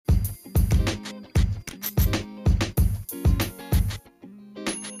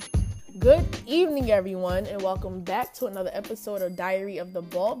Good evening, everyone, and welcome back to another episode of Diary of the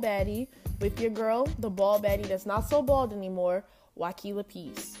Bald Baddie with your girl, the bald baddie that's not so bald anymore, Waukila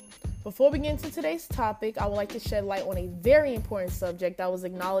Peace. Before we get into today's topic, I would like to shed light on a very important subject that was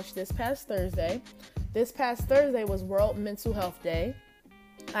acknowledged this past Thursday. This past Thursday was World Mental Health Day.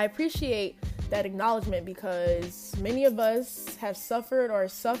 I appreciate that acknowledgement because many of us have suffered or are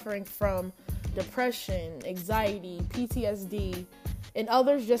suffering from depression, anxiety, PTSD, and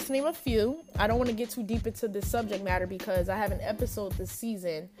others, just to name a few. I don't want to get too deep into this subject matter because I have an episode this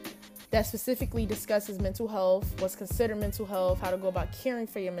season that specifically discusses mental health, what's considered mental health, how to go about caring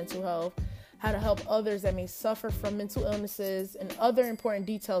for your mental health, how to help others that may suffer from mental illnesses, and other important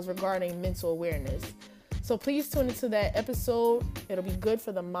details regarding mental awareness. So please tune into that episode. It'll be good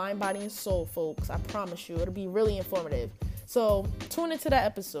for the mind, body, and soul, folks. I promise you. It'll be really informative. So tune into that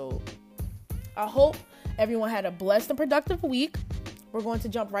episode. I hope everyone had a blessed and productive week. We're going to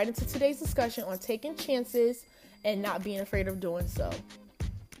jump right into today's discussion on taking chances and not being afraid of doing so.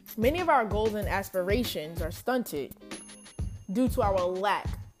 Many of our goals and aspirations are stunted due to our lack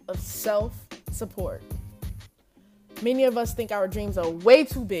of self-support. Many of us think our dreams are way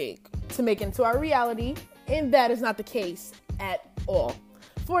too big to make into our reality, and that is not the case at all.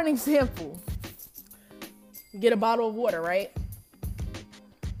 For an example, you get a bottle of water, right?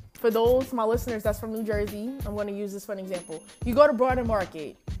 For those, my listeners that's from New Jersey, I'm going to use this for an example. You go to Broad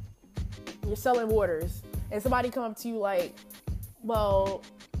Market, you're selling waters, and somebody come up to you like, well,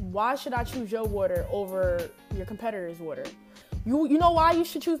 why should I choose your water over your competitor's water? You know why you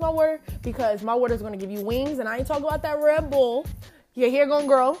should choose my water? Because my water is going to give you wings, and I ain't talking about that Red Bull. Your hair going to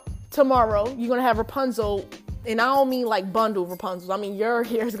grow tomorrow. You're going to have Rapunzel, and I don't mean like bundle Rapunzel. I mean your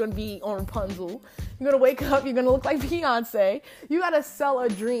hair is going to be on Rapunzel. You're going to wake up, you're going to look like Beyonce. You got to sell a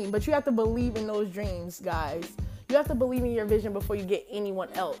dream, but you have to believe in those dreams, guys. You have to believe in your vision before you get anyone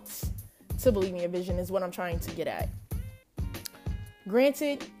else to believe in your vision is what I'm trying to get at.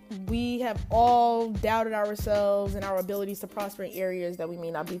 Granted, we have all doubted ourselves and our abilities to prosper in areas that we may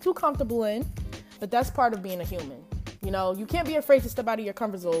not be too comfortable in, but that's part of being a human. You know, you can't be afraid to step out of your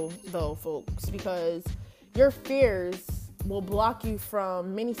comfort zone, though, folks, because your fears will block you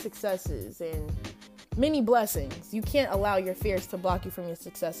from many successes and many blessings. You can't allow your fears to block you from your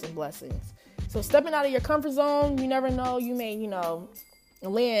success and blessings. So stepping out of your comfort zone, you never know. You may,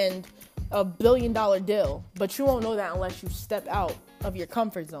 land $1 billion deal, but you won't know that unless you step out of your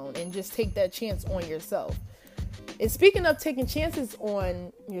comfort zone and just take that chance on yourself. And speaking of taking chances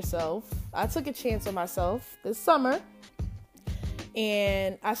on yourself, I took a chance on myself this summer,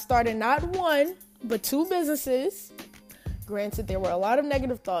 and I started not one, but 2 businesses. Granted, there were a lot of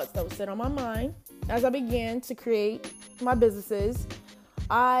negative thoughts that would sit on my mind as I began to create my businesses.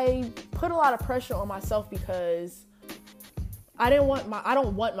 I put a lot of pressure on myself because I don't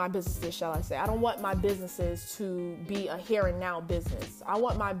want my businesses, shall I say. I don't want my businesses to be a here and now business. I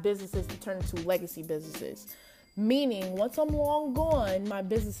want my businesses to turn into legacy businesses. Meaning, once I'm long gone, my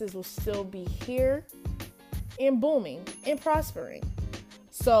businesses will still be here and booming and prospering.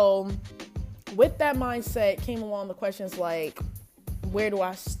 So with that mindset came along the questions like, where do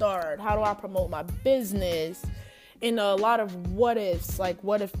I start? How do I promote my business? And a lot of what ifs, like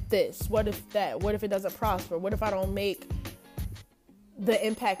what if this, what if that, what if it doesn't prosper? What if I don't make the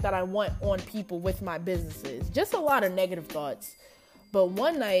impact that I want on people with my businesses? Just a lot of negative thoughts. But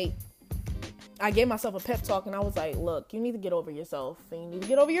one night, I gave myself a pep talk and I was like, look, you need to get over yourself and you need to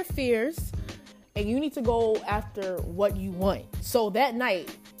get over your fears and you need to go after what you want. So that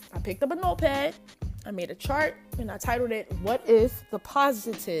night, I picked up a notepad, I made a chart, and I titled it, What If the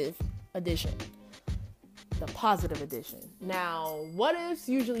Positive Edition? The Positive Edition. Now, what ifs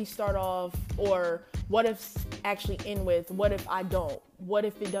usually start off, or what ifs actually end with, what if I don't? What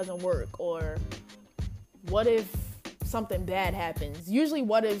if it doesn't work? Or what if something bad happens? Usually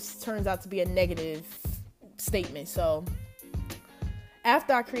what ifs turns out to be a negative statement. So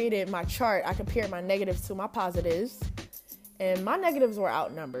after I created my chart, I compared my negatives to my positives, and my negatives were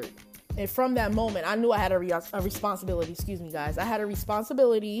outnumbered. And from that moment, I knew I had a responsibility. Excuse me, guys. I had a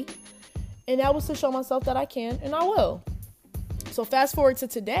responsibility, and that was to show myself that I can, and I will. So fast forward to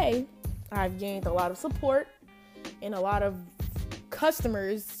today, I've gained a lot of support and a lot of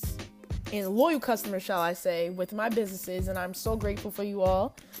customers and loyal customers, shall I say, with my businesses, and I'm so grateful for you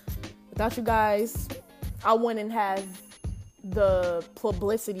all. Without you guys, I wouldn't have the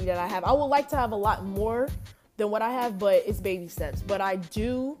publicity that I have. I would like to have a lot more than what I have, but it's baby steps. But I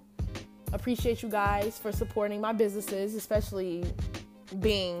do appreciate you guys for supporting my businesses, especially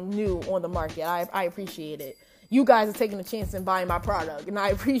being new on the market. I appreciate it. You guys are taking a chance and buying my product, and I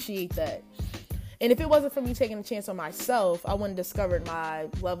appreciate that. And if it wasn't for me taking a chance on myself, I wouldn't have discovered my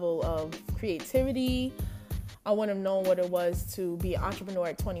level of creativity. I wouldn't have known what it was to be an entrepreneur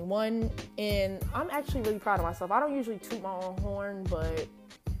at 21. And I'm actually really proud of myself. I don't usually toot my own horn, but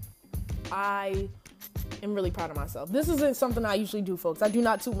I am really proud of myself. This isn't something I usually do, folks. I do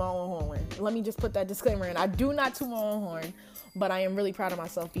not toot my own horn. Let me just put that disclaimer in. I do not toot my own horn, but I am really proud of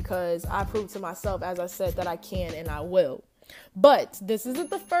myself because I proved to myself, as I said, that I can and I will. But this isn't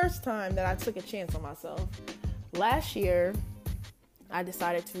the first time that I took a chance on myself. Last year, I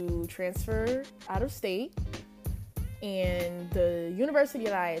decided to transfer out of state, and the university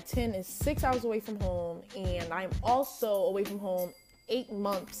that I attend is 6 hours away from home, and I'm also away from home 8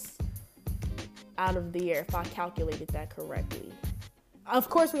 months out of the year, if I calculated that correctly. Of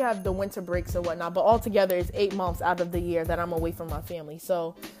course, we have the winter breaks and whatnot, but altogether it's 8 months out of the year that I'm away from my family.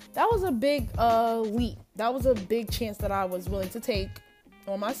 So that was a big leap. That was a big chance that I was willing to take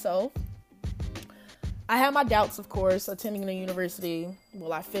on myself. I had my doubts, of course, attending the university.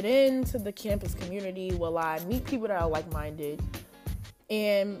 Will I fit into the campus community? Will I meet people that are like-minded?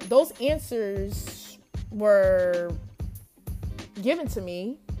 And those answers were given to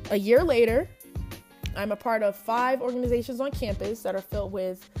me a year later. I'm a part of 5 organizations on campus that are filled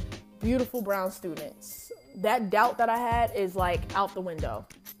with beautiful brown students. That doubt that I had is like out the window,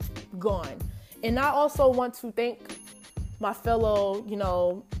 gone. And I also want to thank my fellow,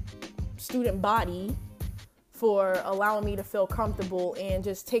 student body for allowing me to feel comfortable and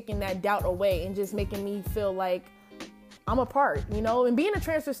just taking that doubt away and just making me feel like I'm a part, And being a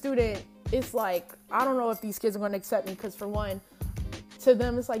transfer student, it's like, I don't know if these kids are going to accept me because, for one, to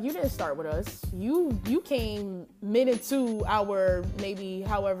them, it's like, you didn't start with us. You came mid into our maybe,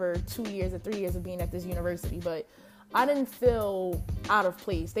 however, 2 years or 3 years of being at this university. But I didn't feel out of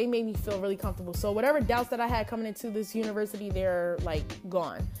place. They made me feel really comfortable. So whatever doubts that I had coming into this university, they're like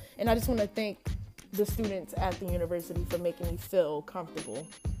gone. And I just want to thank the students at the university for making me feel comfortable.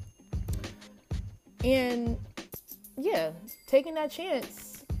 And yeah, taking that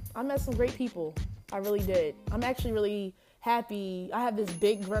chance, I met some great people. I really did. I'm actually really happy. I have this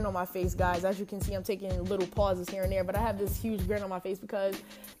big grin on my face, guys. As you can see, I'm taking little pauses here and there, but I have this huge grin on my face because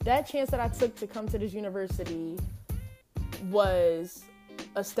that chance that I took to come to this university was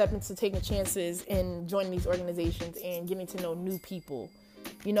a step into taking chances and joining these organizations and getting to know new people.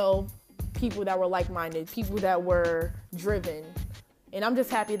 People that were like-minded, people that were driven. And I'm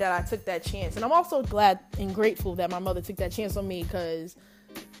just happy that I took that chance. And I'm also glad and grateful that my mother took that chance on me because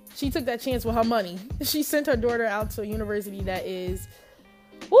she took that chance with her money. She sent her daughter out to a university that is,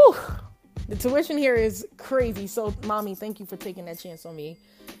 the tuition here is crazy. So, Mommy, thank you for taking that chance on me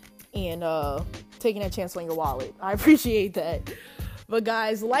and taking that chance on your wallet. I appreciate that. But,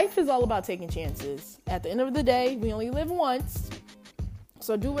 guys, life is all about taking chances. At the end of the day, we only live once.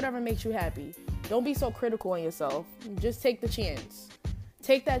 So do whatever makes you happy. Don't be so critical on yourself. Just take the chance.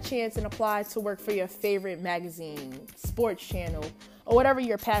 Take that chance and apply to work for your favorite magazine, sports channel, or whatever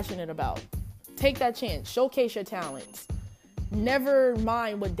you're passionate about. Take that chance. Showcase your talents. Never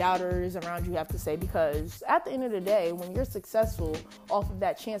mind what doubters around you have to say, because at the end of the day, when you're successful off of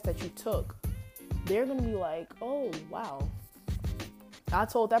that chance that you took, they're going to be like, oh, wow. I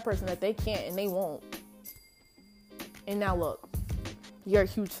told that person that they can't and they won't. And now look, you're a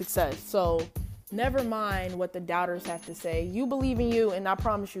huge success. So never mind what the doubters have to say. You believe in you, and I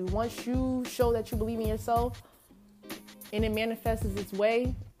promise you, once you show that you believe in yourself and it manifests its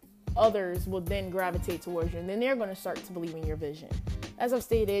way, others will then gravitate towards you, and then they're going to start to believe in your vision. As I've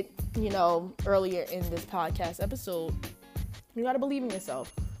stated, earlier in this podcast episode, you got to believe in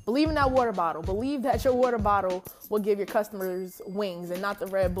yourself. Believe in that water bottle. Believe that your water bottle will give your customers wings and not the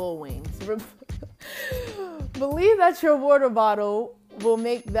Red Bull wings. Believe that your water bottle will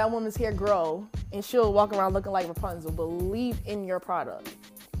make that woman's hair grow and she'll walk around looking like Rapunzel. Believe in your product.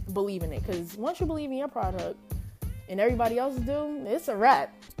 Believe in it. Because once you believe in your product and everybody else do, it's a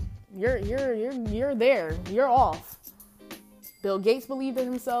wrap. You're there. You're off. Bill Gates believed in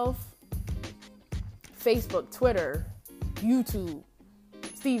himself. Facebook, Twitter, YouTube,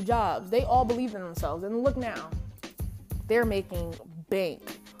 Steve Jobs, they all believed in themselves. And look now. They're making bank.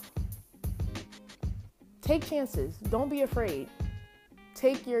 Take chances. Don't be afraid.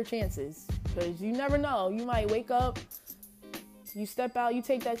 Take your chances, because you never know. You might wake up, you step out, you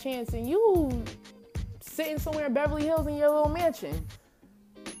take that chance, and you sitting somewhere in Beverly Hills in your little mansion.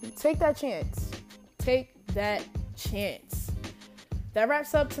 Take that chance. Take that chance. That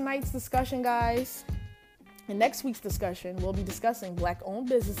wraps up tonight's discussion, guys. In next week's discussion, we'll be discussing Black-owned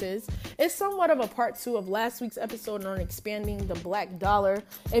businesses. It's somewhat of a part 2 of last week's episode on expanding the Black dollar.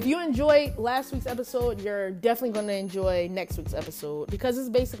 If you enjoyed last week's episode, you're definitely going to enjoy next week's episode, because it's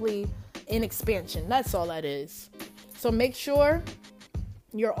basically in expansion. That's all that is. So make sure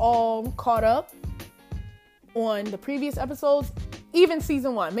you're all caught up on the previous episodes, even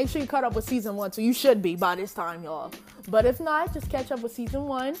season 1. Make sure you caught up with season 1. So you should be by this time, y'all. But if not, just catch up with season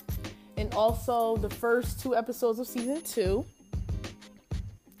 1 and also the first 2 episodes of season 2.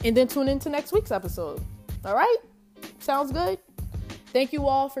 And then tune into next week's episode. All right? Sounds good? Thank you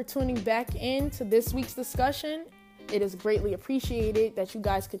all for tuning back in to this week's discussion. It is greatly appreciated that you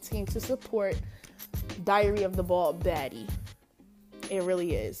guys continue to support Diary of the Bald Baddie. It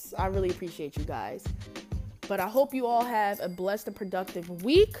really is. I really appreciate you guys. But I hope you all have a blessed and productive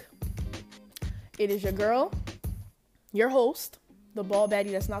week. It is your girl, your host, the bald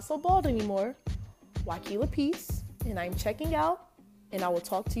baddie that's not so bald anymore, Wakeela Peace. And I'm checking out, and I will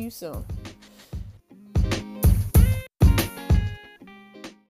talk to you soon.